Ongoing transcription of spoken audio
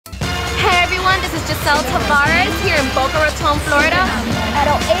This is Giselle Tavares here in Boca Raton, Florida at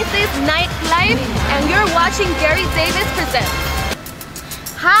Oasis Nightlife, and you're watching Gary Davis Presents.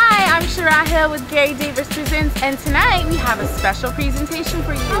 Hi, I'm Shara Hill with Gary Davis Presents, and tonight we have a special presentation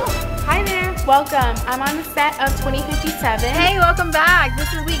for you. Hi there. Welcome. I'm on the set of 2057. Hey, welcome back.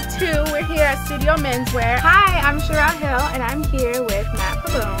 This is week 2. We're here at Studio Menswear. Hi, I'm Shara Hill, and I'm here with Matt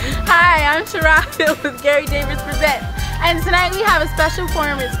Pabone. Hi, I'm Shara Hill with Gary Davis Presents. And tonight we have a special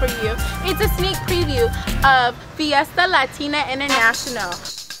performance for you. It's a sneak preview of Fiesta Latina International.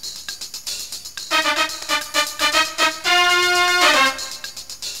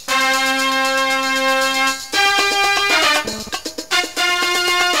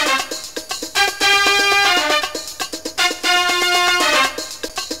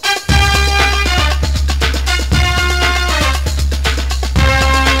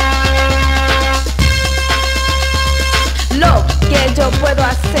 Lo que yo puedo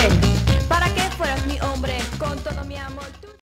hacer